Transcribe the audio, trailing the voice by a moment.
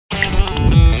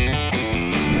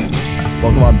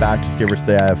Welcome on back to Skippers.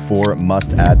 Today I have 4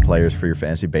 must-add players for your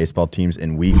fantasy baseball teams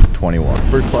in Week 21.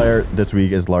 First player this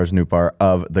week is Lars Nootbaar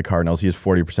of the Cardinals. He is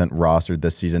 40% rostered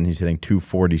this season. He's hitting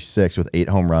 .246 with 8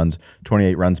 home runs,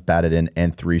 28 runs batted in,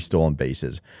 and 3 stolen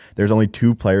bases. There's only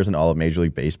 2 players in all of Major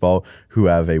League Baseball who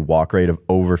have a walk rate of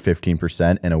over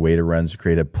 15% and a weighted runs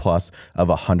created plus of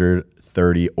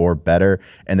 130 or better,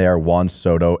 and they are Juan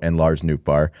Soto and Lars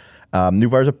Nootbaar.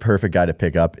 Nootbaar is a perfect guy to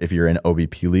pick up if you're in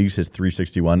OBP leagues. His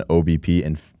 .361 OBP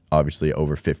and obviously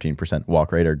over 15%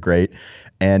 walk rate are great.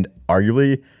 And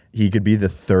arguably, he could be the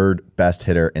 3rd best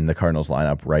hitter in the Cardinals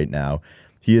lineup right now.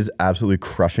 He is absolutely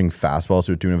crushing fastballs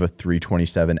to a tune of a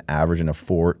 .327 average and a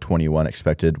 .421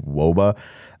 expected WOBA.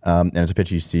 And it's a pitch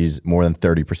he sees more than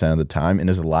 30% of the time. In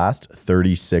his last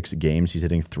 36 games, he's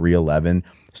hitting .311,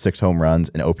 6 home runs,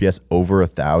 and OPS over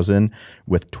 1,000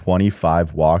 with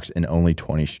 25 walks and only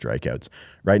 20 strikeouts.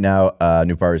 Right now,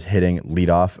 Nootbaar is hitting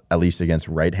leadoff, at least against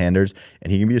right-handers,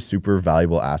 and he can be a super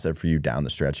valuable asset for you down the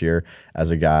stretch here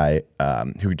as a guy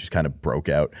who just kind of broke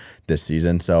out this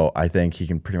season. So I think he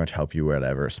can pretty much help you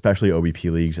whatever, especially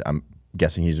OBP leagues. I'm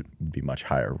guessing he's be much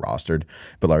higher rostered,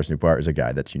 but Lars Nootbaar is a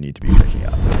guy that you need to be picking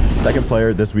up. Second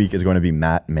player this week is going to be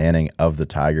Matt Manning of the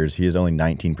Tigers. He is only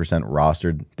 19%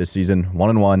 rostered this season,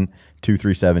 1-1,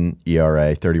 2.37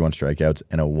 ERA, 31 strikeouts,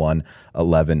 and a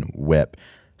 1.11 WHIP.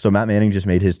 So Matt Manning just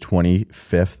made his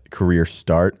 25th career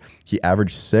start. He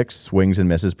averaged 6 swings and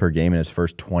misses per game in his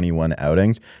first 21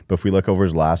 outings. But if we look over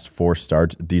his last 4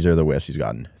 starts, these are the whiffs he's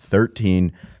gotten: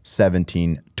 13,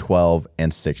 17, 12,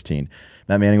 and 16.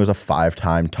 Matt Manning was a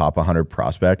 5-time top 100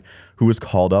 prospect who was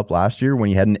called up last year when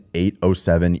he had an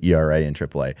 8.07 ERA in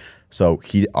AAA. So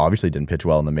he obviously didn't pitch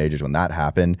well in the majors when that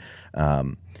happened.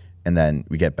 And then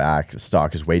we get back, the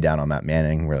stock is way down on Matt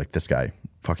Manning. We're like, this guy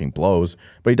fucking blows,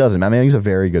 but he doesn't. Matt Manning's a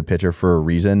very good pitcher for a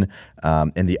reason,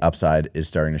 and the upside is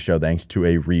starting to show thanks to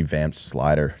a revamped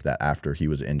slider that after he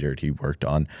was injured he worked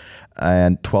on.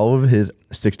 And 12 of his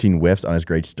 16 whiffs on his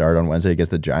great start on Wednesday against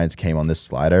the Giants came on this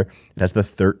slider. It has the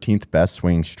 13th best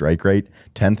swinging strike rate,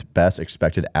 10th best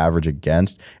expected average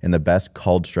against, and the best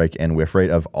called strike and whiff rate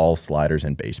of all sliders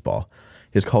in baseball.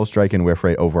 His called strike and whiff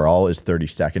rate overall is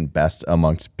 32nd best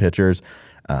amongst pitchers.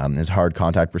 His hard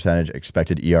contact percentage,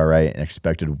 expected ERA, and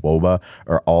expected WOBA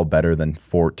are all better than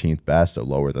 14th best, so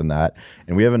lower than that.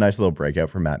 And we have a nice little breakout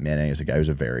for Matt Manning as a guy who's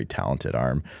a very talented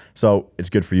arm. So it's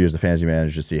good for you as a fantasy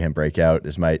manager to see him break out.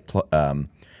 This might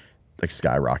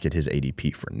skyrocket his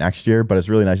ADP for next year, but it's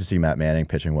really nice to see Matt Manning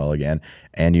pitching well again,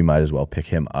 and you might as well pick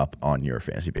him up on your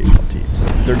fantasy baseball teams.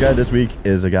 Third guy this week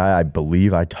is a guy I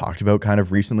believe I talked about kind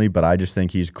of recently, but I just think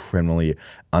he's criminally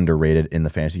underrated in the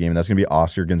fantasy game, and that's going to be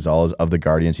Oscar Gonzalez of the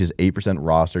Guardians. He's 8%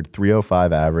 rostered,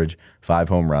 305 average, 5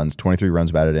 home runs, 23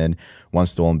 runs batted in, 1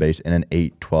 stolen base, and an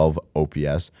 812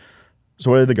 OPS. So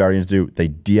what did the Guardians do? They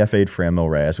DFA'd Franmil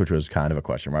Reyes, which was kind of a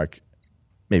question mark.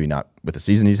 Maybe not with the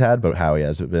season he's had, but how he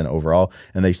has been overall.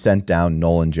 And they sent down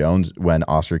Nolan Jones when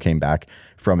Oscar came back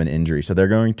from an injury. So they're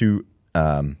going to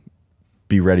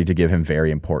be ready to give him very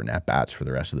important at-bats for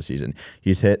the rest of the season.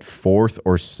 He's hit 4th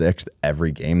or 6th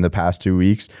every game the past 2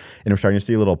 weeks, and we're starting to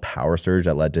see a little power surge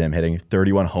that led to him hitting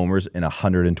 31 homers in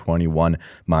 121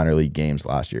 minor league games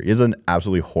last year. He has an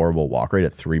absolutely horrible walk rate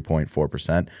at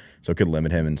 3.4%, so it could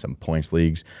limit him in some points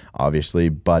leagues, obviously,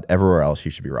 but everywhere else he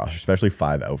should be rostered, especially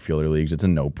 5 outfielder leagues. It's a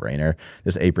no-brainer.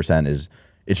 This 8% is...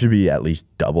 it should be at least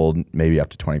doubled, maybe up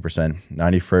to 20%.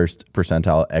 91st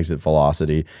percentile exit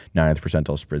velocity, 90th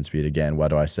percentile sprint speed. Again, what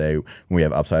do I say when we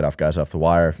have upside off guys off the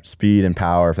wire? Speed and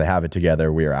power, if they have it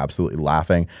together, we are absolutely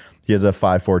laughing. He has a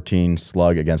 .514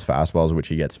 slug against fastballs, which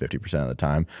he gets 50% of the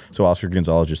time. So Oscar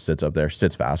Gonzalez just sits up there,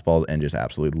 sits fastballs, and just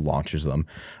absolutely launches them.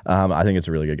 I think it's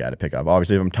a really good guy to pick up.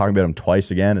 Obviously, if I'm talking about him twice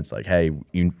again, it's like, hey,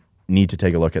 you need to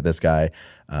take a look at this guy.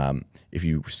 If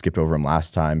you skipped over him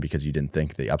last time because you didn't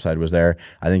think the upside was there,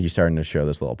 I think he's starting to show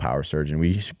this little power surge, and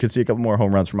we could see a couple more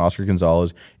home runs from Oscar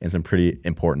Gonzalez and some pretty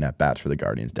important at-bats for the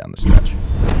Guardians down the stretch.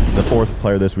 The 4th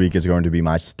player this week is going to be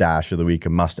my stash of the week, a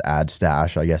must-add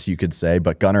stash, I guess you could say,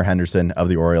 but Gunnar Henderson of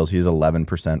the Orioles, he is 11%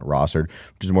 rostered,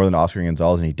 which is more than Oscar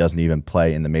Gonzalez, and he doesn't even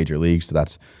play in the major leagues, so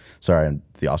that's... sorry,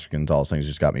 the Oscar Gonzalez things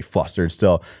just got me flustered.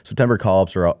 Still, September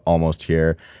call-ups are almost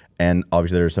here. And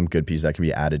obviously, there's some good pieces that can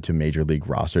be added to major league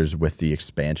rosters with the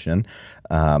expansion.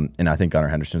 And I think Gunnar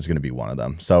Henderson is going to be one of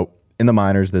them. So in the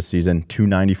minors this season,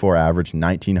 .294 average,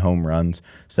 19 home runs,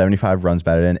 75 runs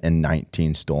batted in, and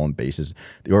 19 stolen bases.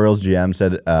 The Orioles GM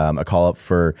said a call-up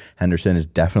for Henderson is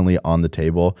definitely on the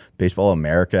table. Baseball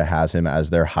America has him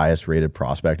as their highest-rated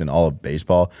prospect in all of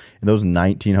baseball. And those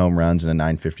 19 home runs and a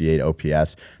 .958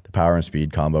 OPS, the power and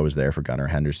speed combo is there for Gunnar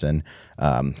Henderson.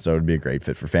 So it would be a great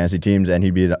fit for fantasy teams, and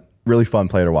he'd be really fun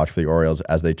player to watch for the Orioles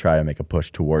as they try to make a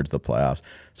push towards the playoffs.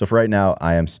 So for right now,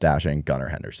 I am stashing Gunnar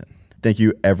Henderson. Thank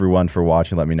you everyone for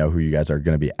watching. Let me know who you guys are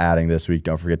going to be adding this week.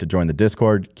 Don't forget to join the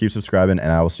Discord, keep subscribing,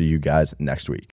 and I will see you guys next week.